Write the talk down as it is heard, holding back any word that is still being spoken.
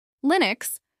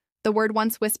Linux, the word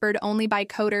once whispered only by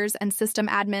coders and system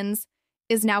admins,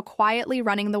 is now quietly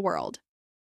running the world.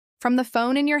 From the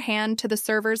phone in your hand to the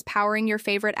servers powering your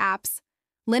favorite apps,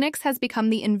 Linux has become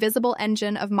the invisible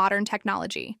engine of modern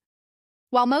technology.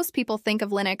 While most people think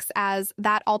of Linux as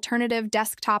that alternative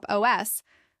desktop OS,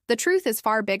 the truth is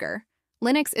far bigger.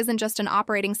 Linux isn't just an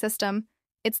operating system,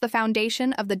 it's the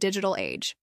foundation of the digital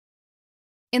age.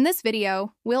 In this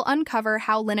video, we'll uncover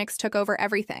how Linux took over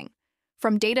everything,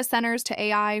 from data centers to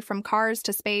AI, from cars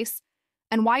to space,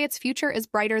 and why its future is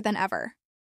brighter than ever.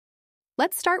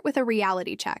 Let's start with a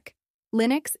reality check.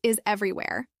 Linux is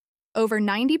everywhere. Over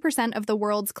 90% of the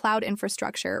world's cloud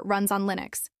infrastructure runs on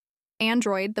Linux.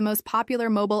 Android, the most popular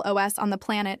mobile OS on the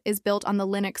planet, is built on the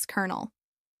Linux kernel.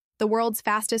 The world's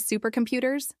fastest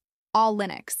supercomputers? All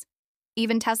Linux.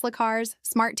 Even Tesla cars,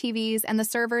 smart TVs, and the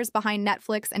servers behind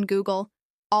Netflix and Google,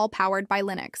 all powered by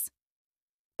Linux.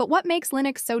 But what makes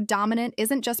Linux so dominant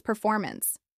isn't just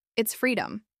performance, it's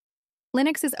freedom.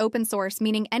 Linux is open source,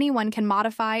 meaning anyone can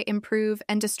modify, improve,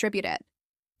 and distribute it.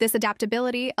 This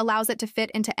adaptability allows it to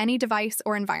fit into any device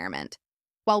or environment.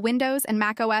 While Windows and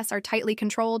macOS are tightly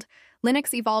controlled,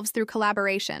 Linux evolves through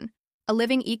collaboration, a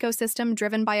living ecosystem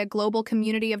driven by a global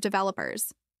community of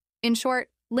developers. In short,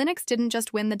 Linux didn't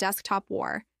just win the desktop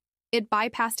war, it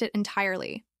bypassed it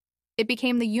entirely. It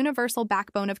became the universal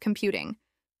backbone of computing,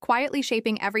 quietly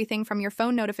shaping everything from your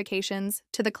phone notifications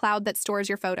to the cloud that stores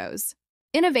your photos.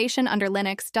 Innovation under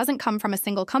Linux doesn't come from a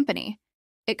single company,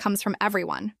 it comes from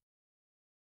everyone.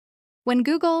 When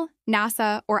Google,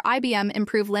 NASA, or IBM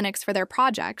improve Linux for their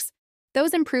projects,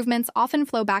 those improvements often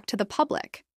flow back to the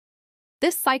public.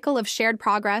 This cycle of shared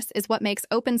progress is what makes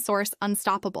open source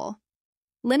unstoppable.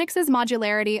 Linux's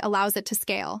modularity allows it to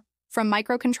scale, from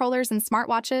microcontrollers and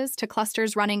smartwatches to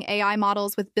clusters running AI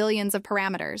models with billions of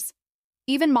parameters.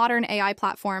 Even modern AI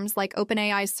platforms like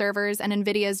OpenAI's servers and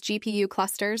NVIDIA's GPU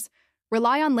clusters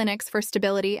rely on Linux for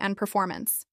stability and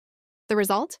performance. The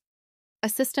result? A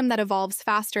system that evolves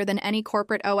faster than any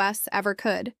corporate OS ever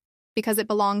could, because it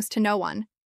belongs to no one,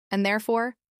 and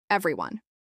therefore, everyone.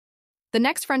 The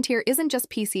next frontier isn't just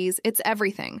PCs, it's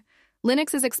everything.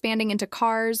 Linux is expanding into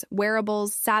cars,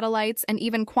 wearables, satellites, and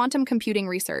even quantum computing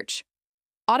research.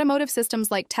 Automotive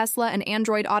systems like Tesla and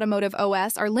Android Automotive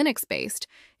OS are Linux-based,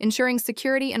 ensuring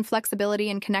security and flexibility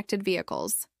in connected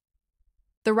vehicles.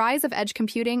 The rise of edge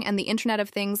computing and the Internet of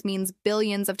Things means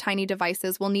billions of tiny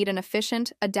devices will need an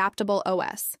efficient, adaptable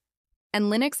OS. And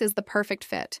Linux is the perfect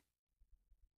fit.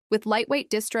 With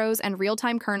lightweight distros and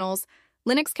real-time kernels,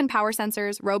 Linux can power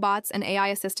sensors, robots, and AI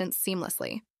assistants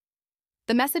seamlessly.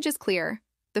 The message is clear: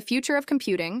 the future of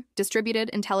computing, distributed,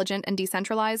 intelligent, and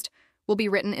decentralized, will be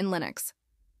written in Linux.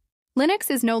 Linux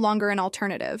is no longer an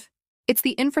alternative. It's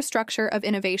the infrastructure of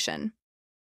innovation.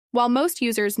 While most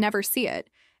users never see it,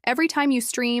 every time you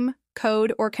stream,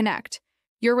 code, or connect,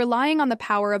 you're relying on the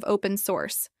power of open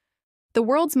source. The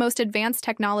world's most advanced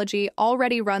technology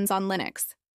already runs on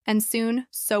Linux, and soon,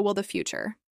 so will the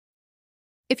future.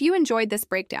 If you enjoyed this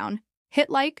breakdown, hit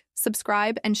like,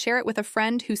 subscribe, and share it with a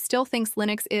friend who still thinks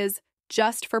Linux is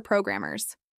just for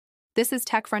programmers. This is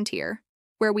TechFrontier,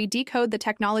 where we decode the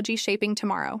technology shaping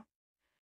tomorrow.